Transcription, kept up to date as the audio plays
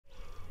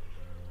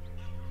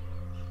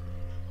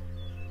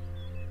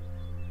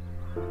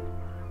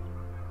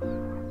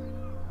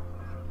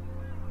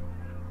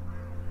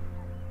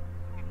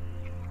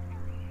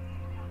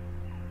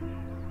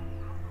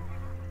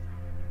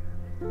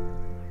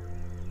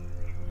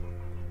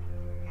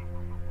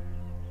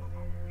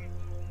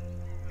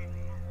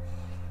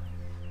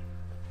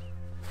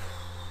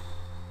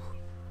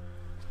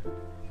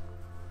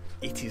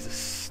it is a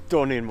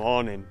stunning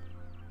morning.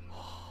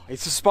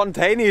 It's a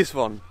spontaneous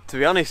one, to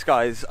be honest,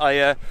 guys.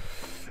 I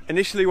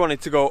initially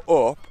wanted to go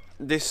up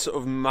this sort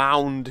of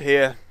mound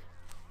here,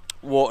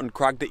 Wharton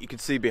Crag, that you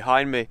could see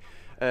behind me.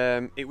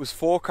 It was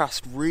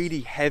forecast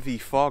really heavy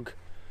fog,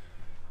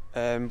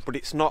 but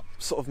it's not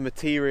sort of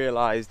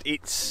materialised.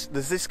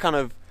 There's this kind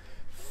of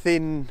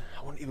thin,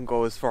 I wouldn't even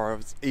go as far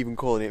as even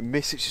calling it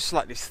mist, it's just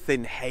like this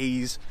thin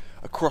haze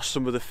across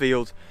some of the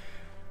fields.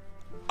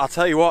 I'll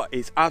tell you what,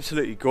 it's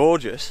absolutely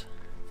gorgeous,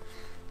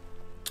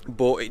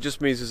 but it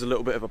just means there's a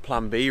little bit of a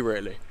plan B,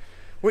 really,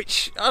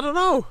 which, I don't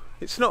know,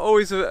 it's not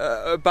always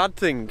a bad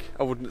thing,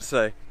 I wouldn't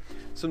say.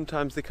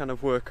 Sometimes they kind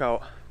of work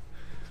out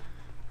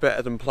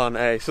better than plan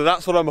A, so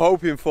that's what I'm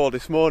hoping for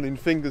this morning,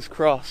 fingers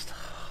crossed.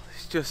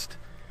 It's just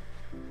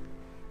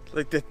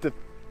like the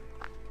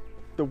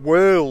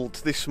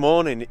world this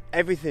morning,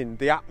 everything,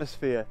 the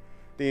atmosphere,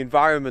 the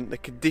environment, the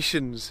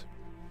conditions,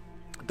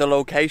 the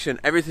location,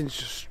 everything's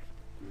just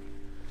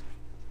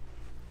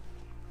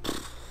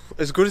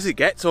as good as it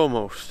gets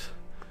almost,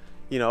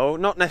 you know,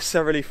 not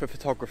necessarily for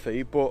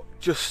photography, but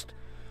just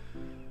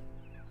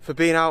for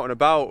being out and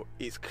about.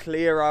 It's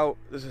clear out,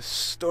 there's a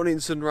stunning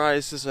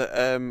sunrise, there's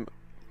a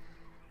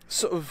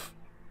sort of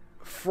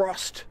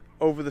frost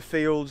over the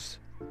fields.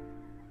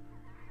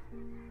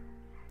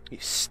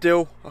 It's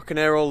still, I can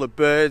hear all the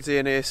birds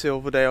here near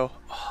Silverdale.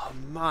 Oh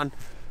man,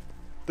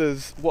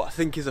 there's what I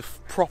think is a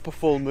proper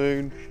full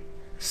moon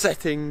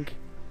setting.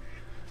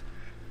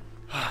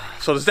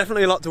 So there's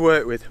definitely a lot to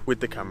work with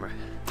the camera.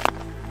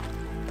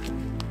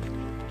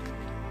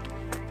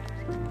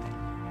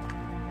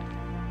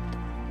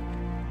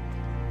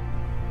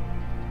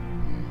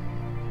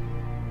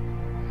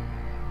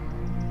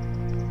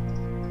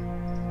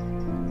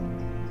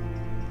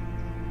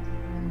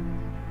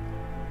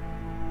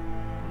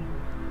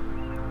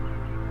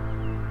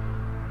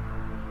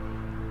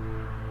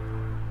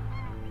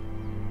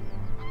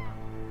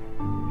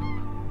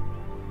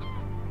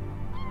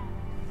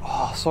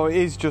 So it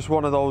is just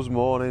one of those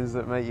mornings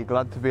that make you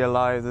glad to be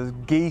alive. There's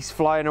geese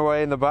flying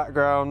away in the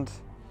background.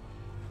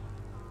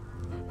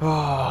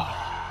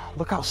 Oh,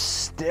 look how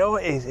still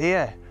it is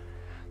here.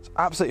 It's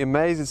absolutely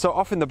amazing. So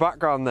off in the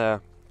background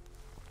there,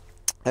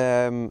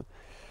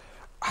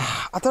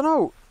 I don't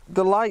know,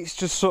 the light's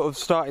just sort of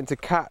starting to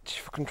catch.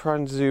 If I can try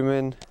and zoom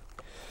in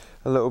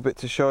a little bit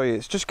to show you.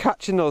 It's just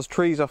catching those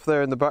trees off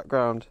there in the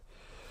background.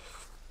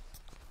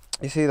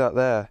 You see that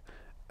there?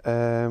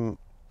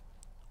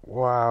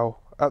 Wow.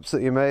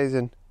 Absolutely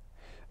amazing.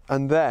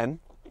 And then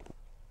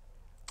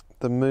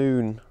the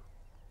moon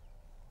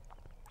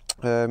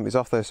is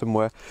off there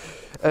somewhere,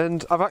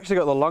 and I've actually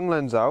got the long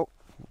lens out,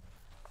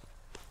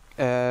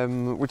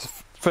 which is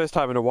the first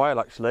time in a while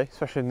actually,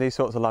 especially in these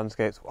sorts of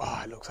landscapes.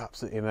 Wow, it looks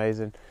absolutely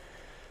amazing.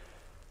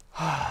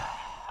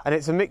 And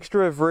it's a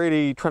mixture of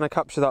really trying to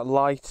capture that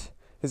light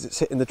as it's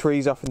hitting the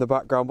trees off in the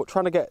background, but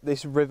trying to get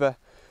this river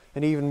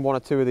and even one or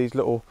two of these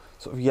little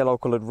sort of yellow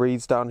coloured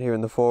reeds down here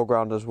in the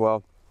foreground as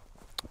well.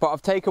 But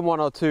I've taken one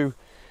or two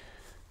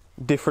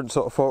different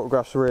sort of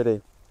photographs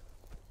really.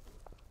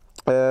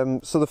 So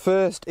the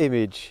first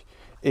image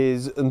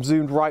is I'm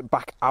zoomed right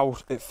back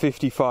out at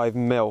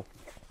 55mm.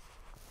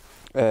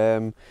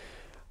 And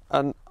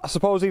I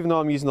suppose even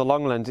though I'm using the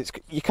long lens,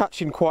 you're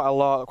catching quite a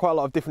lot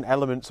of different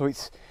elements. So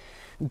it's,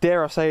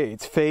 dare I say it,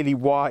 it's fairly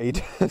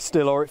wide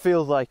still, or it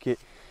feels like it.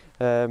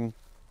 I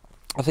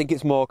think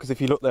it's more because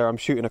if you look there, I'm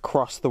shooting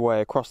across the way,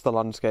 across the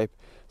landscape.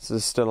 So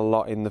there's still a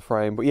lot in the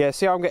frame. But yeah,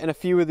 see how I'm getting a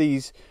few of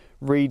these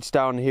reeds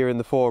down here in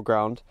the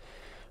foreground.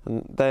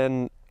 And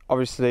then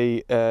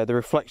obviously the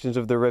reflections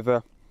of the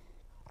river.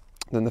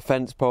 Then the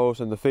fence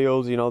posts and the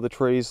fields, you know, the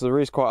trees. So there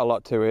is quite a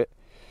lot to it.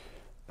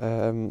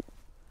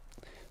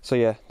 So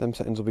yeah, them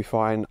settings will be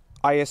fine.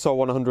 ISO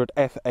 100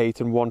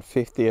 f8 and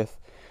 1/50th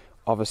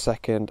of a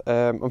second.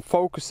 I'm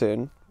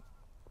focusing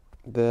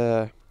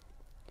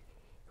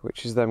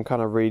which is them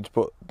kind of reeds,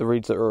 but the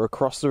reeds that are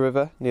across the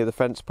river near the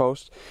fence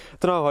post. I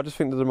don't know, I just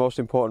think they're the most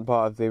important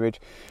part of the image.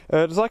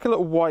 There's like a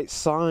little white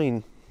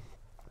sign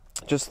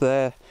just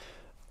there.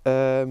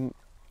 I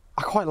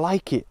quite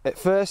like it. At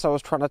first I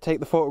was trying to take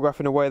the photograph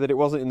in a way that it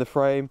wasn't in the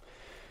frame.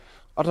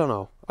 I don't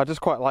know, I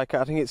just quite like it.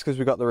 I think it's because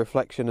we got the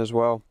reflection as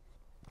well.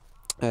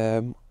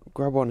 Grab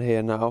one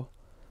here now,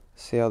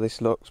 see how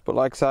this looks. But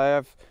like I say,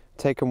 I've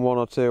taken one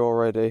or two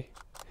already.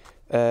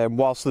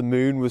 Whilst the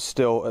moon was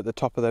still at the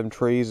top of them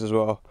trees as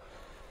well.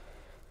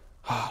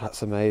 Oh,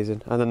 that's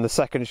amazing. And then the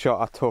second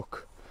shot I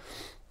took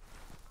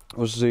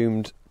was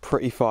zoomed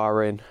pretty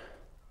far in.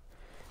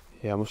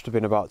 Yeah, it must have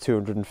been about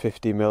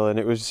 250mm, and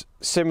it was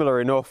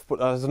similar enough, but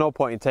there's no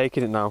point in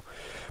taking it now.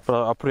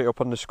 But I'll put it up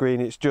on the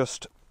screen. It's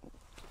just,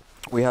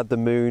 we had the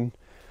moon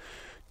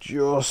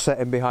just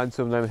setting behind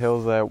some of them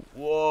hills there.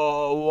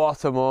 Whoa,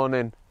 what a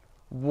morning.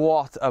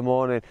 What a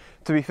morning.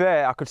 To be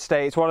fair, I could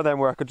stay, it's one of them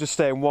where I could just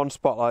stay in one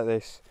spot like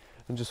this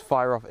and just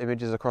fire off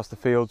images across the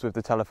fields with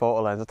the telephoto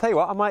lens. I'll tell you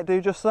what, I might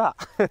do just that.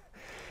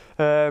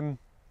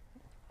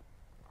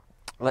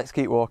 Let's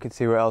keep walking,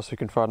 see what else we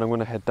can find. I'm going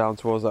to head down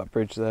towards that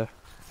bridge there.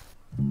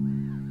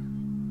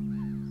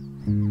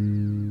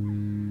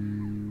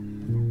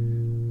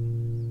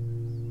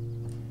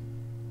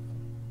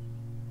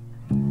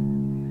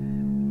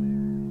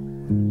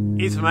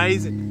 It's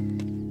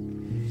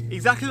amazing.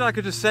 Exactly like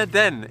I just said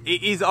then.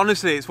 It is,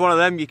 honestly, it's one of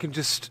them you can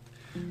just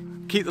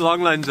keep the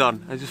long lens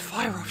on and just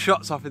fire off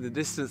shots off in the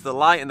distance. The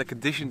light and the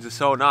conditions are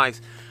so nice.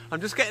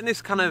 I'm just getting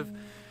this kind of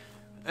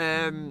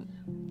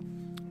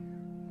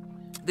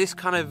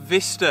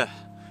vista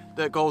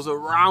that goes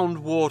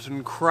around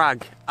Wharton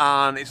Crag,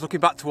 and it's looking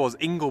back towards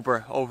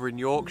Ingleborough over in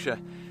Yorkshire,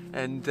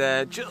 and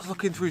just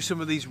looking through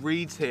some of these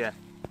reeds here.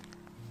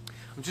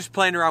 I'm just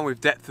playing around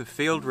with depth of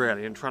field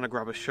really and trying to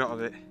grab a shot of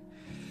it,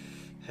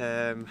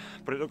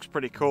 but it looks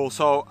pretty cool.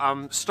 So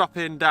I'm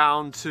stopping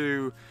down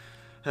to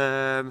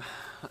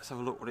let's have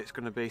a look what it's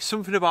going to be.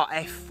 Something about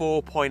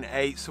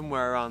f4.8,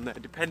 somewhere around there,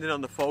 depending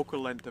on the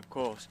focal length of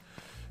course.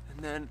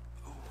 And then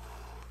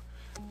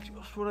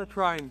just want to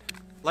try and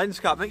lens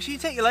cap. Make sure you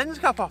take your lens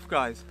cap off,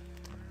 guys.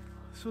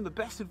 Some of the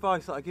best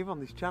advice that I give on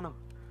this channel.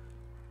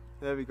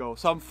 There we go.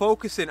 So I'm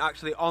focusing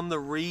actually on the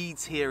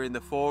reeds here in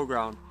the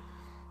foreground,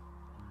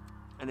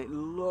 and it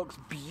looks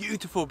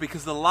beautiful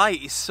because the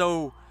light is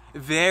so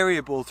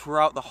variable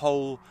throughout the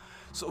whole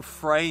sort of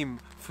frame.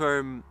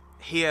 From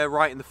here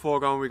right in the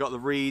foreground we got the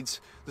reeds,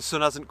 the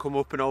sun hasn't come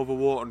up and over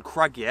Wharton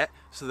Crag yet,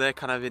 so they're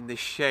kind of in this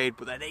shade,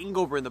 but then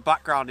Ingleborough in the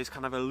background is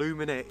kind of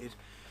illuminated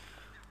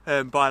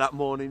by that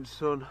morning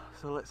sun.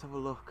 So let's have a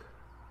look.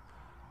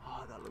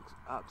 Oh, that looks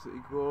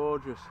absolutely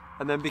gorgeous.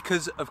 And then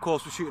because of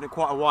course we're shooting at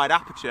quite a wide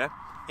aperture,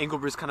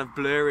 Ingleborough is kind of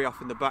blurry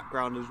off in the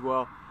background as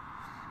well.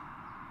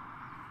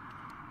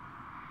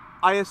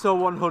 ISO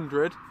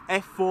 100,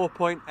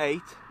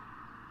 f4.8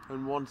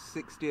 and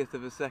 1/60th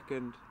of a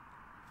second.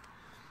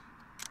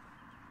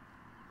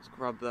 Let's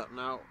grab that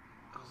now.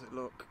 How's it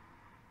look?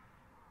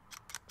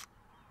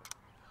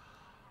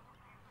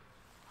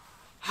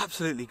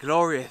 Absolutely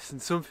glorious,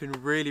 and something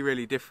really,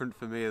 really different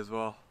for me as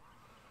well.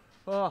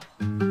 Oh.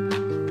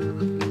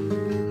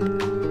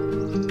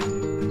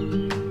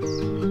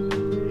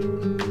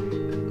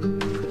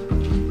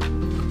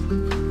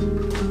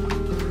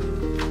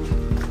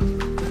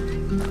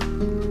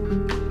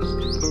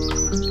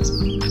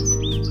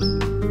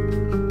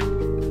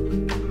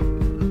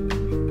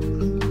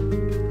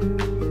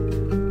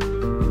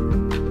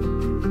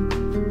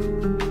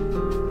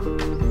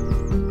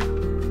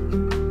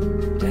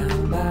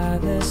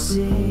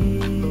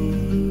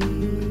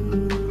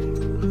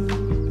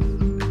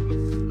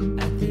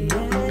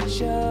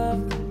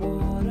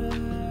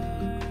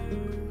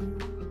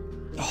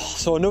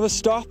 So another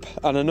stop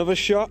and another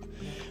shot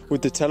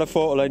with the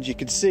telephoto lens. You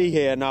can see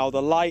here now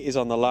the light is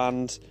on the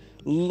land.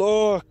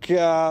 Look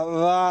at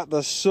that,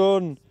 the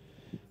sun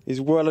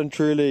is well and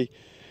truly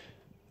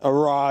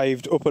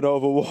arrived up and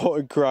over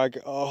Wharton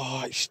Crag.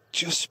 Oh, it's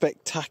just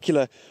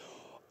spectacular.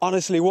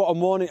 Honestly, what a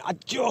morning. I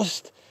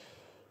just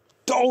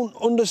don't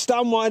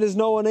understand why there's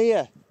no one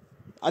here.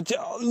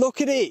 Look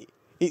at it,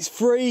 it's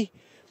free.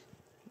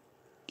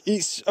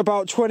 It's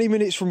about 20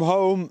 minutes from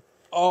home.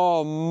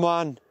 Oh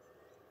man.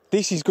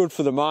 This is good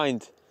for the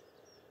mind.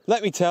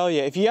 Let me tell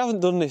you, if you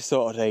haven't done this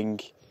sort of thing,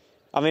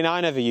 I mean,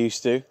 I never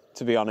used to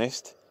be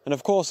honest. And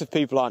of course, if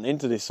people aren't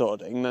into this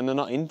sort of thing, then they're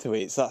not into it.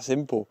 It's that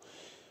simple.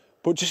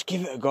 But just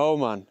give it a go,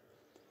 man.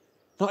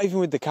 Not even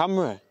with the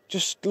camera.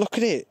 Just look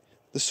at it.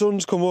 The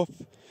sun's come up.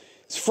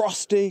 It's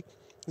frosty.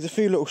 There's a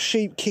few little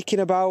sheep kicking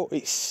about.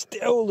 It's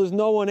still, there's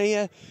no one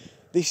here.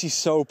 This is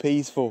so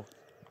peaceful.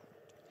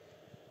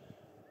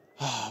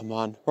 Ah,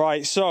 man.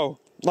 Right, so,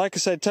 like I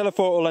said,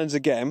 telephoto lens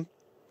again.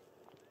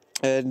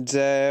 And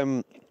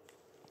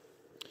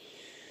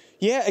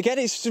yeah, again,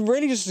 it's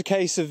really just a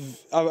case of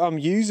I'm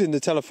using the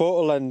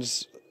telephoto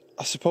lens,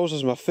 I suppose,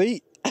 as my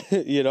feet.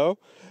 You know,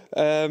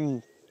 I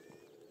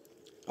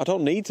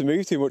don't need to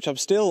move too much. I've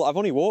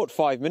only walked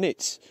 5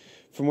 minutes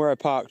from where I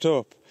parked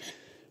up,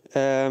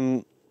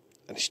 and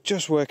it's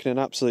just working an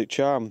absolute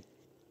charm.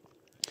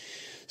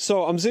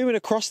 So I'm zooming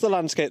across the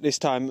landscape this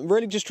time,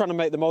 really just trying to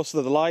make the most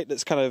of the light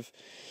that's kind of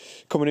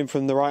coming in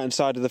from the right hand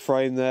side of the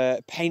frame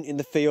there, painting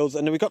the fields.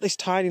 And then we've got this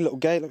tiny little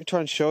gate. Let me try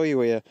and show you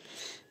here.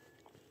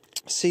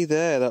 See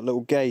there, that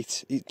little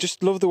gate. You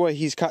just love the way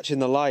he's catching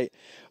the light,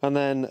 and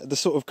then the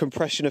sort of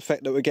compression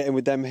effect that we're getting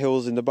with them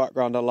hills in the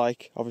background I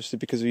like, obviously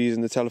because we're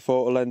using the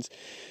telephoto lens.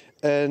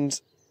 And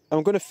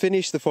I'm going to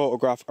finish the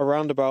photograph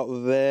around about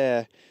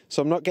there,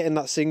 so I'm not getting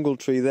that single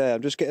tree there.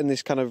 I'm just getting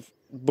this kind of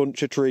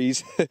bunch of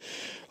trees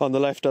on the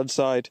left hand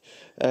side.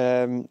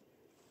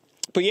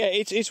 But yeah,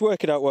 it's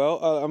working out well.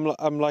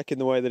 I'm liking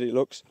the way that it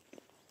looks.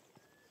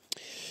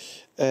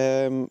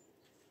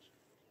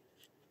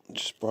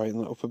 Just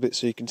brighten that up a bit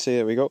so you can see.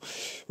 There we go.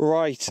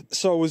 Right,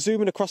 so we're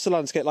zooming across the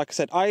landscape. Like I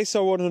said,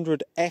 ISO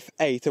 100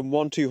 f8 and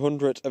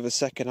 1/200th of a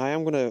second. I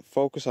am going to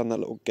focus on that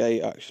little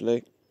gate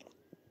actually.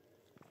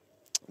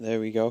 There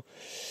we go.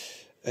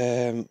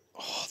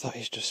 Oh, that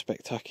is just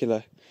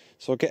spectacular.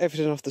 So I'll get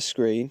everything off the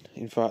screen.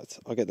 In fact,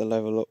 I'll get the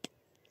level up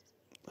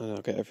and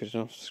I'll get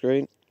everything off the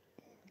screen.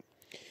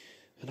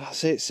 And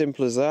that's it,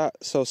 simple as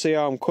that. So see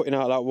how I'm cutting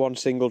out that one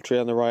single tree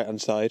on the right hand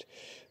side?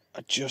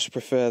 I just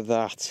prefer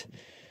that.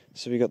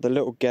 So we got the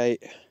little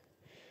gate,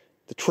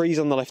 the trees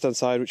on the left hand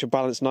side, which are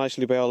balanced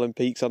nicely by all them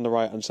peaks on the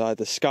right hand side.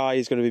 The sky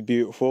is going to be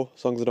beautiful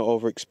as long as I don't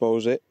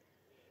overexpose it.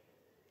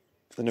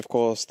 And of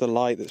course the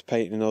light that's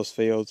painting those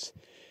fields.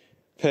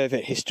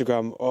 Perfect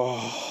histogram.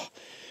 Oh,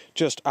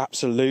 just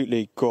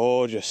absolutely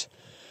gorgeous.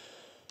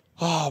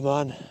 Oh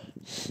man.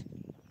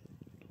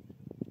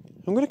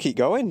 I'm going to keep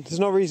going. There's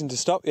no reason to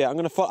stop yet.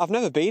 I've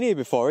never been here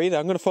before either.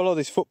 I'm going to follow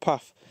this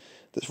footpath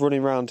that's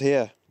running around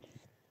here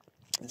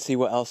and see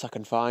what else I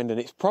can find. And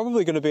it's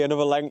probably going to be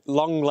another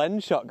long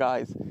lens shot,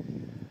 guys.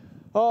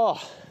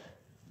 Oh,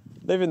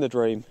 living the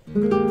dream.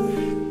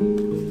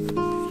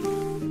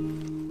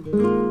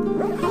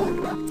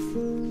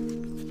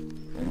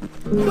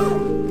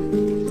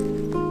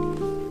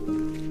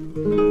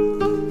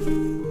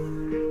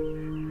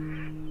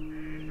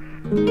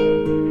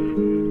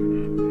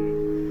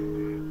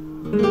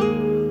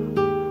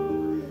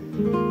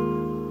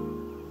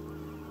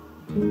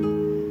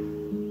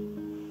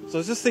 So I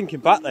was just thinking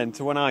back then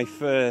to when I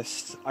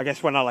first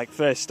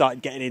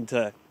started getting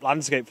into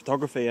landscape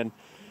photography, and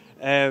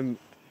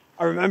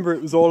I remember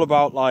it was all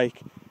about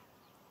like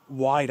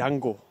wide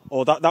angle,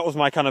 or that was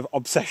my kind of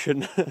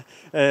obsession.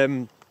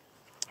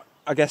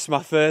 I guess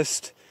my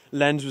first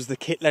lens was the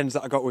kit lens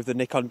that I got with the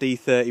Nikon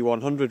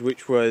D30-100,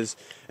 which was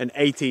an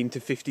 18 to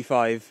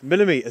 55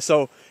 millimeter.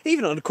 So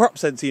even on a crop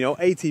sensor,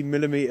 18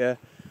 millimeter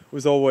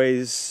was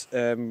always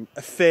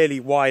a fairly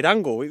wide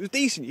angle. It was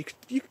decent.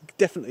 You could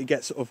definitely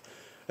get sort of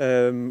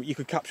you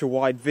could capture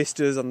wide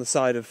vistas on the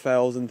side of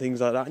fells and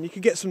things like that, and you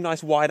could get some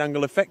nice wide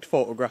angle effect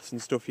photographs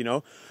and stuff,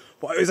 But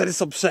I was had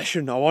this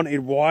obsession. I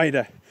wanted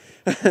wider.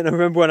 And I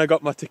remember when I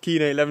got my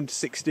Tokina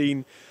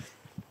 11-16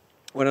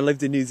 when I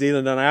lived in New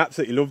Zealand, and I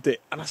absolutely loved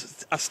it, and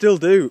I still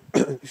do.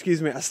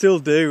 Excuse me, I still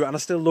do, and I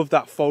still love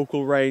that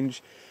focal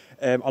range.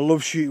 I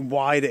love shooting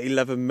wide at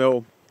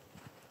 11mm.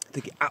 I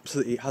think it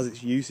absolutely has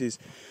its uses.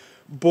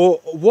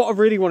 But what I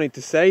really wanted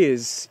to say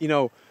is,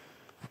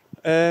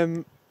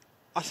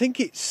 I think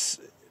it's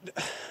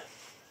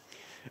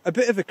a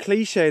bit of a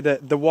cliche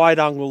that the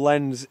wide-angle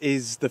lens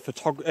is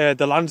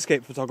the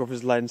landscape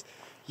photographer's lens.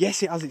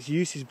 Yes, it has its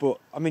uses, but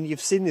I mean,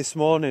 you've seen this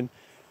morning,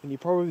 and you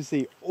probably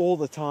see all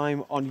the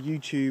time on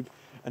YouTube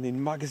and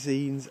in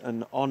magazines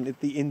and on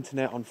the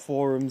internet, on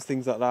forums,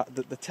 things like that,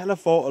 that the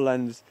telephoto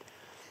lens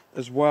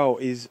as well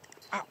is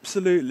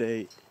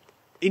absolutely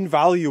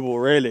invaluable,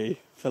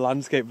 really, for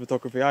landscape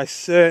photography. I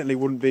certainly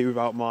wouldn't be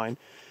without mine.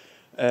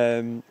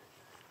 And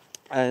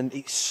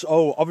it's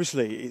so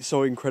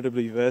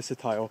incredibly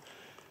versatile.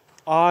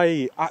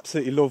 I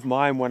absolutely love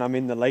mine when I'm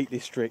in the Lake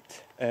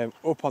District,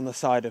 up on the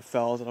side of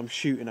fells, and I'm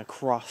shooting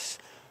across,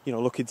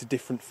 looking to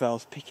different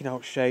fells, picking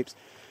out shapes.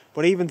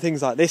 But even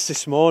things like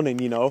this morning,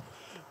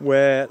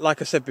 where,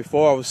 like I said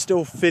before, I was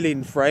still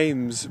filling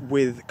frames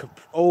with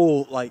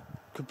all like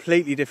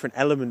completely different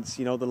elements,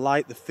 the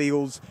light, the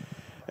fields.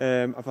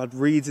 I've had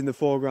reeds in the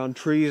foreground,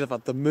 trees, I've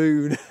had the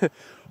moon,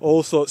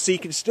 all sorts. So you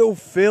can still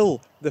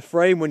fill the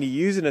frame when you're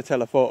using a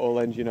telephoto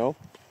lens,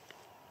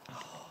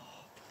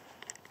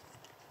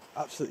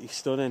 Absolutely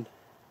stunning.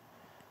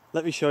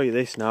 Let me show you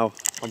this now.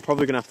 I'm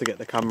probably going to have to get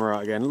the camera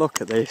out again. Look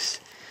at this.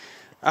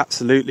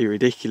 Absolutely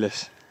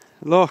ridiculous.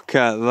 Look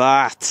at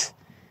that.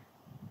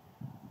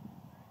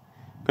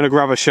 I'm going to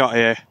grab a shot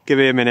here. Give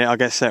me a minute, I'll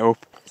get set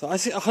up. So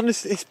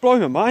honestly, it's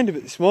blowing my mind a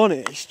bit this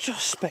morning. It's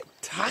just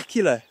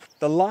spectacular.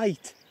 The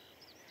light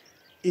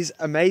is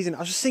amazing. I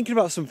was just thinking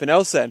about something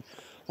else then.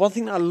 One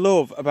thing that I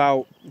love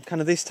about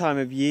kind of this time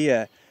of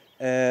year,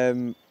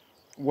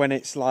 when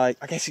it's like,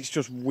 I guess it's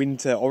just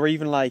winter, or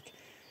even like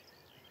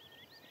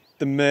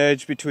the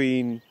merge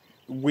between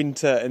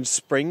winter and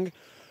spring,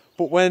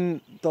 but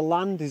when the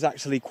land is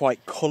actually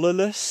quite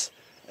colourless,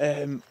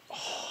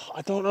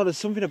 I don't know, there's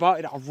something about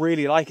it that I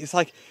really like. It's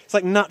like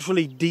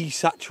naturally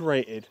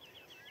desaturated.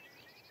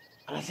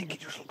 And I think it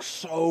just looks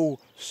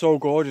so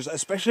gorgeous,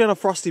 especially on a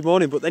frosty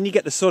morning. But then you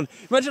get the sun.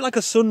 Imagine like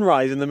a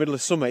sunrise in the middle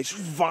of summer. It's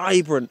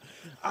vibrant,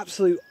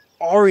 absolute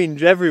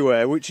orange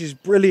everywhere, which is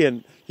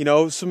brilliant.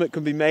 Something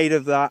can be made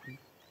of that.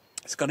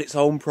 It's got its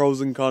own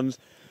pros and cons.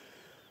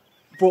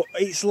 But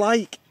it's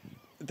like,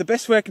 the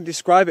best way I can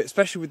describe it,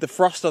 especially with the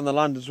frost on the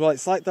land as well,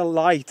 it's like the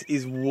light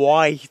is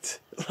white.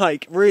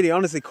 Like, really,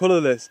 honestly,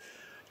 colourless.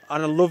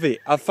 And I love it.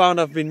 I've found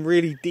I've been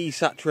really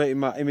desaturating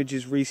my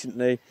images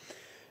recently.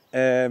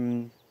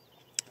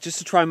 Just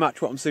to try and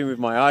match what I'm seeing with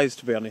my eyes,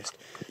 to be honest.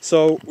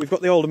 So we've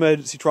got the old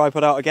emergency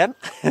tripod out again.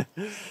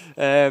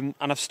 And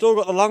I've still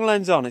got the long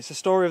lens on. It's a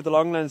story of the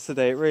long lens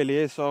today, it really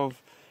is. So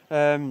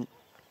I'm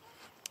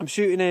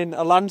shooting in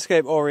a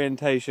landscape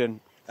orientation,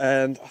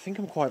 and I think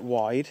I'm quite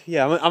wide.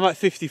 Yeah, I'm at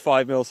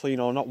 55mm, so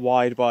I'm not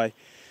wide by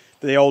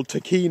the old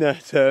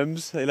Tokina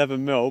terms,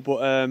 11mm,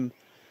 but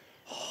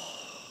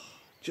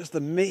just the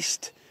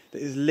mist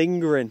that is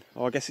lingering,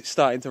 or I guess it's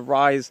starting to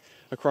rise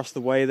across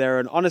the way there.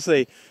 And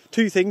honestly,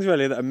 two things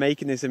really that are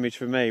making this image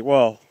for me.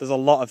 Well, there's a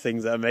lot of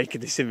things that are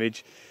making this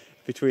image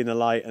between the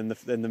light and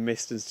the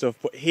mist and stuff.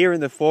 But here in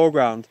the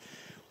foreground,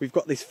 we've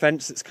got this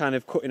fence that's kind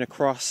of cutting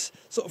across,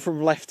 sort of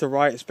from left to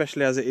right,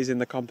 especially as it is in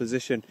the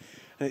composition.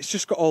 And it's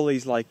just got all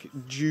these like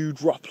dew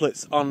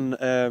droplets on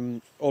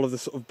all of the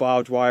sort of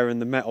barbed wire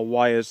and the metal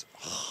wires.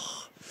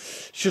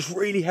 It's just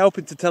really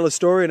helping to tell a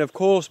story. And of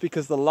course,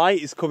 because the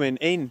light is coming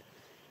in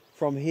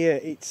from here,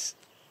 it's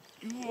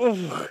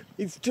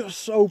it's just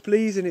so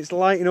pleasing. It's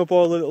lighting up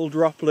all the little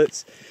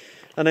droplets.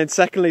 And then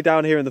secondly,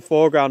 down here in the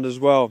foreground as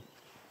well,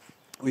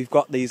 we've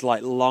got these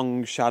like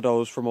long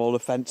shadows from all the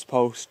fence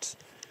posts.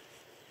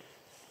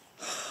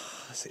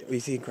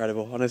 It's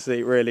incredible, honestly,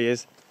 it really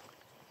is.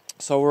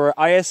 So we're at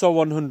ISO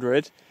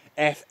 100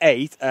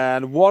 f8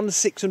 and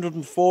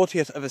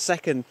 1/640th of a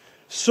second.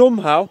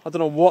 Somehow, I don't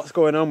know what's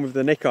going on with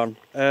the Nikon.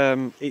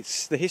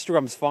 The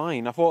histogram's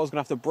fine. I thought I was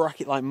going to have to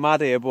bracket like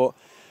mad here, but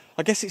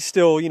I guess it's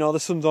still, you know, the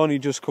sun's only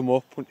just come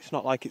up. It's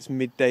not like it's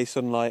midday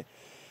sunlight.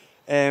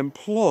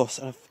 Plus,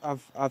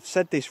 I've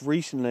said this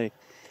recently,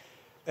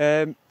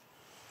 as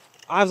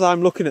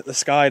I'm looking at the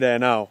sky there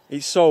now,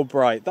 it's so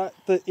bright that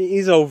it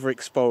is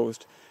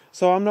overexposed.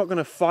 So I'm not going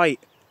to fight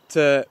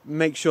to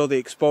make sure the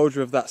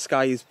exposure of that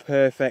sky is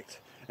perfect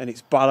and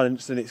it's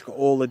balanced and it's got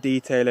all the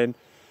detailing.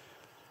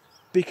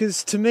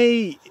 Because to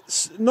me,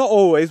 not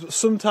always, but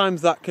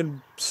sometimes that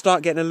can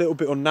start getting a little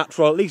bit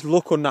unnatural, at least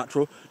look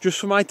unnatural, just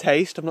for my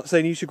taste. I'm not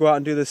saying you should go out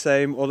and do the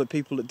same or that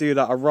people that do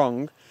that are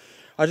wrong.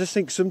 I just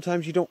think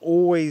sometimes you don't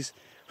always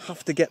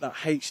have to get that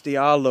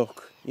HDR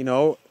look, you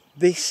know.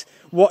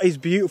 What is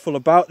beautiful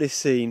about this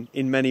scene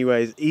in many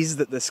ways is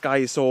that the sky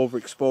is so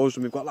overexposed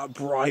and we've got that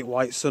bright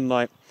white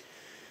sunlight.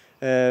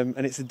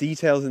 And it's the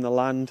details in the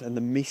land and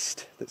the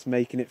mist that's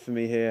making it for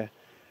me here.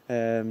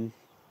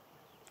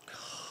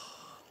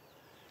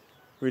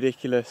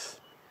 Ridiculous.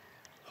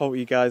 Hope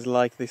you guys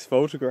like this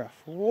photograph.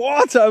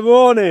 What a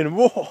morning!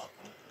 Whoa!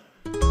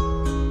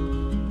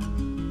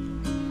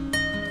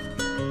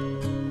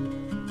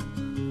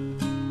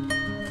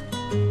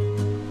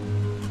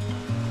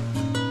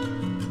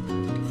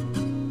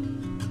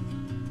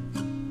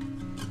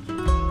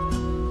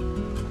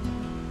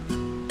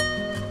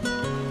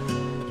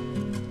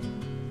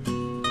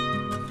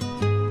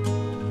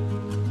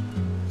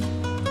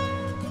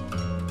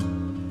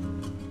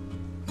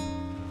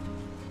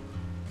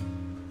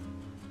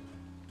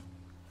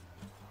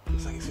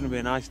 It's going to be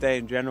a nice day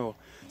in general.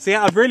 So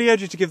yeah, I'd really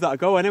urge you to give that a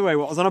go anyway.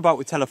 What I was on about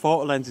with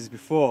telephoto lenses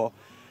before,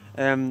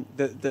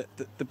 the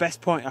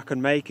best point I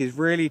can make is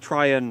really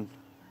try and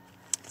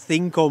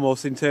think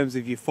almost in terms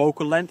of your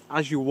focal length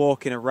as you're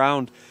walking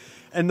around.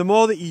 And the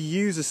more that you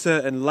use a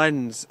certain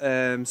lens,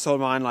 so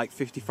mine like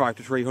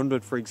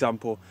 55-300 for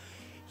example,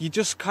 you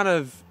just kind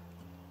of,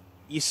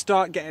 you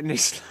start getting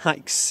this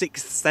like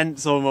sixth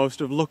sense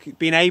almost of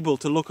being able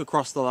to look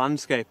across the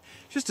landscape.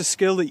 It's just a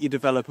skill that you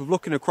develop of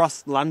looking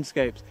across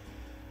landscapes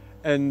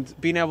and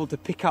being able to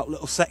pick out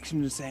little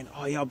sections and saying,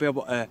 oh yeah, I'll be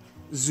able to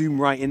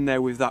zoom right in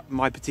there with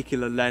my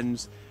particular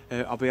lens.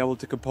 I'll be able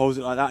to compose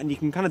it like that, and you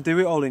can kind of do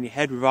it all in your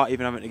head without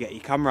even having to get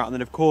your camera out. And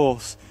then of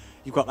course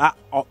you've got that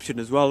option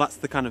as well. That's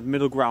the kind of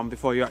middle ground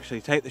before you actually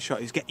take the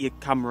shot, is get your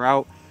camera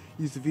out,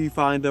 use the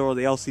viewfinder or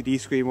the LCD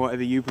screen,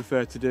 whatever you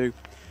prefer to do,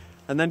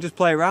 and then just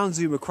play around,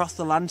 zoom across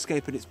the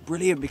landscape. And it's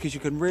brilliant because you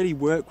can really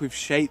work with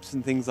shapes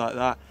and things like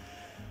that.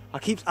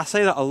 I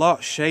say that a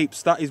lot,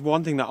 shapes. That is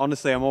one thing that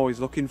honestly I'm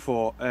always looking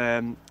for.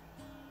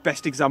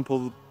 Best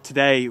example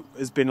today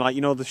has been, like,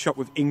 you know, the shot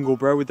with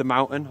Ingleborough with the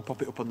mountain. I'll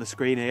pop it up on the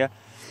screen here.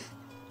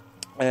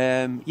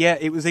 Yeah,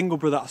 it was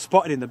Ingleborough that I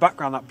spotted in the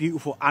background, that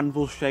beautiful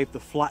anvil shape,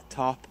 the flat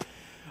top.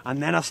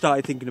 And then I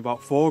started thinking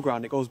about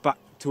foreground. It goes back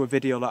to a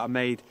video that I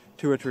made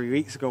 2 or 3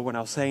 weeks ago when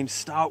I was saying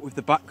start with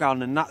the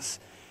background, and that's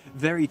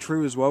very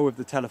true as well with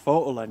the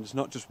telephoto lens,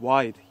 not just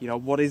wide. You know,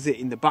 what is it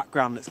in the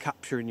background that's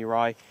capturing your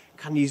eye?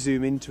 Can you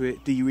zoom into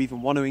it? Do you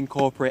even want to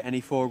incorporate any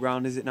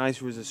foreground? Is it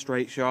nicer as a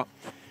straight shot?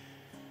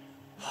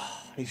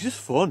 It's just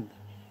fun.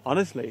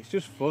 Honestly, it's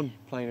just fun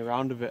playing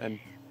around with it, and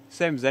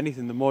same as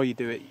anything, the more you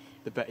do it,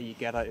 the better you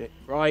get at it.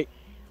 Right,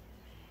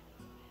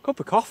 cup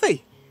of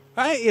coffee.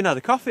 Right, you know,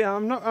 the coffee,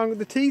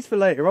 the tea's for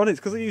later on. It's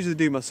because I usually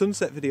do my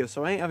sunset videos,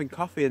 so I ain't having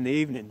coffee in the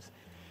evenings.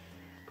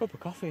 Cup of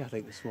coffee, I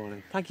think, this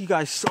morning. Thank you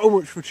guys so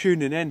much for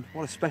tuning in.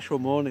 What a special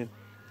morning.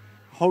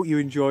 I hope you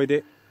enjoyed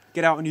it.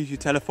 Get out and use your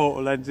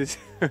telephoto lenses.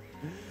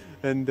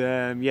 And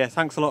yeah,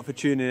 thanks a lot for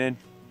tuning in.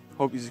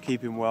 Hope you're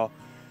keeping well.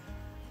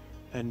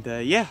 And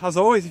yeah, as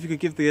always, if you could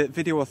give the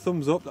video a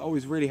thumbs up, that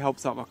always really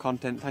helps out my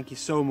content. Thank you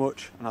so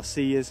much, and I'll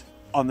see you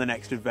on the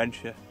next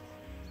adventure.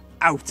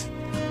 Out!